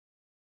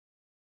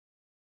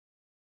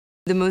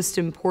The most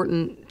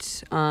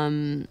important,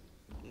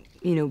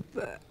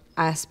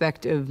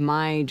 aspect of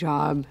my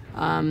job,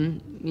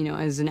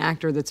 as an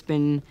actor that's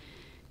been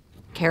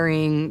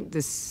carrying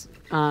this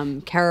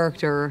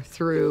character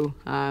through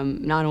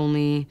not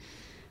only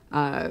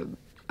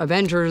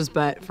Avengers,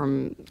 but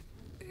from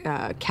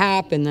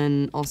Cap and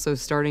then also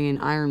starting in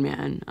Iron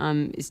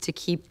Man, is to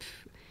keep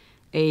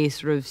a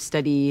sort of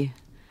steady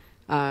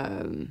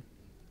kind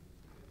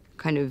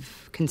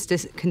of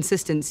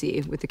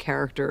consistency with the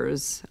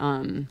character's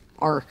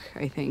arc,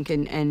 I think,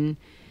 and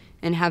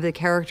have the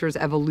character's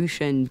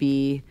evolution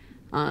be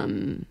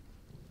one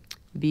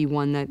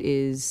that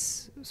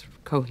is sort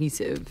of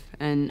cohesive,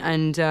 and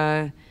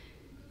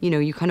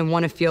you kind of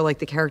want to feel like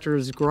the character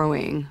is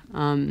growing,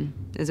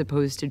 as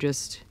opposed to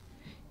just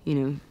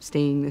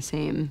staying the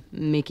same,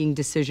 making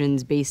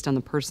decisions based on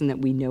the person that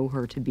we know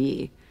her to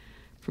be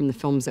from the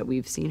films that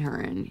we've seen her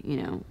in,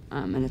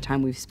 and the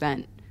time we've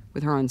spent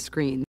with her on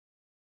screen.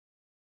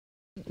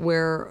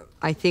 Where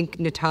I think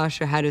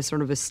Natasha had a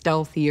sort of a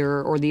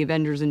stealthier, or the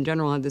Avengers in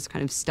general had this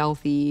kind of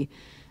stealthy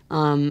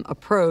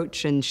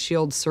approach, and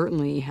S.H.I.E.L.D.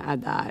 certainly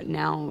had that.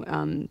 Now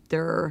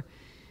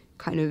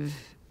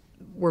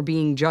we're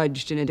being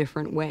judged in a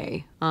different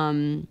way.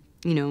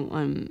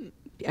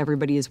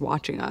 Everybody is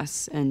watching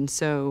us, and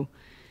so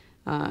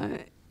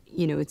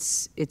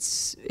it's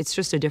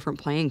just a different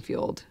playing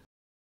field.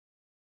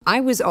 I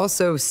was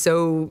also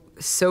so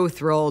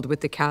thrilled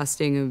with the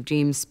casting of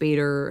James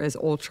Spader as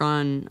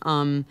Ultron,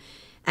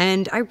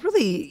 and I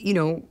really,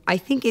 I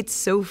think it's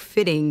so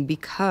fitting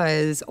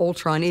because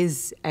Ultron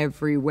is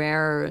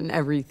everywhere and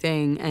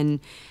everything, and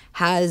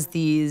has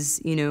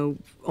these,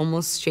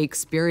 almost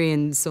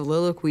Shakespearean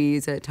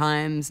soliloquies at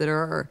times that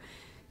are,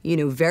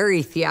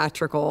 very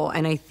theatrical,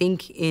 and I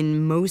think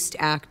in most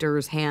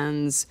actors'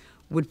 hands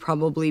would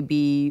probably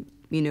be,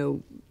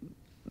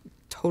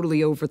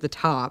 totally over the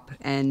top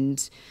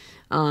and,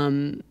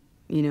 and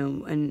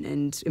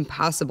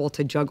impossible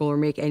to juggle or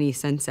make any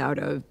sense out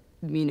of.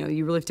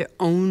 You really have to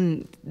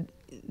own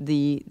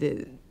the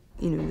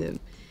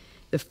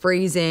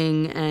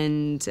phrasing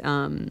and,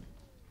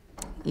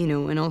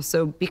 and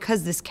also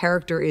because this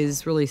character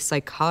is really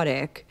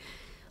psychotic,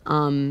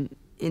 and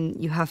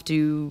you have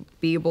to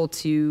be able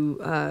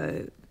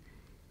to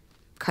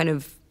kind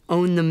of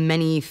own the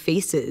many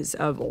faces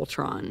of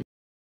Ultron.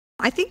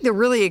 I think the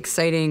really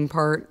exciting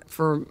part,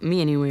 for me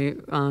anyway,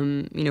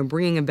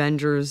 bringing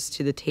Avengers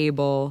to the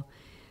table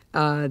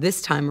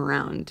this time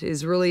around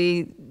is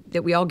really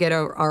that we all get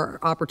our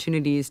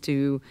opportunities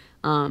to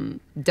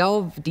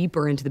delve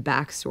deeper into the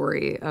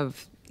backstory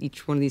of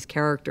each one of these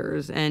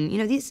characters. And,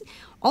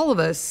 all of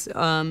us,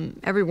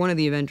 every one of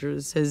the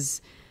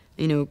Avengers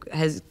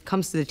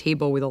comes to the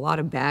table with a lot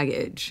of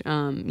baggage.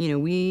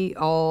 We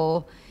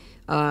all...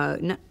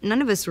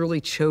 none of us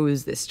really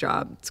chose this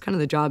job. It's kind of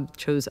the job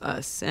chose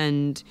us.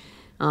 And,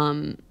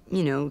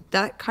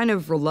 that kind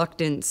of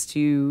reluctance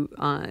to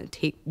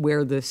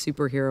wear the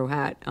superhero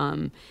hat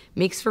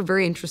makes for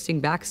very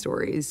interesting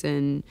backstories.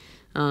 And,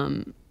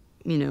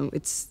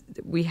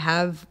 we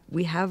have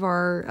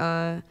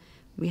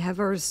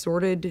our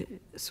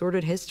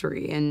sordid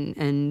history,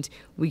 and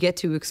we get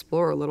to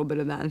explore a little bit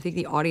of that. I think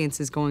the audience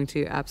is going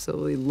to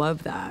absolutely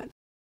love that.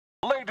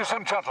 Ladies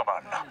and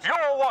gentlemen,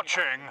 you're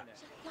watching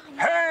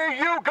Hey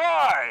You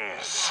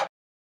Guys!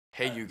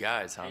 Hey You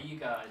Guys, huh? Hey You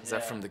Guys, Is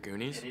that from the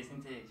Goonies? It is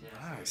indeed, yes.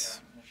 Nice.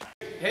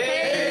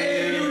 Hey!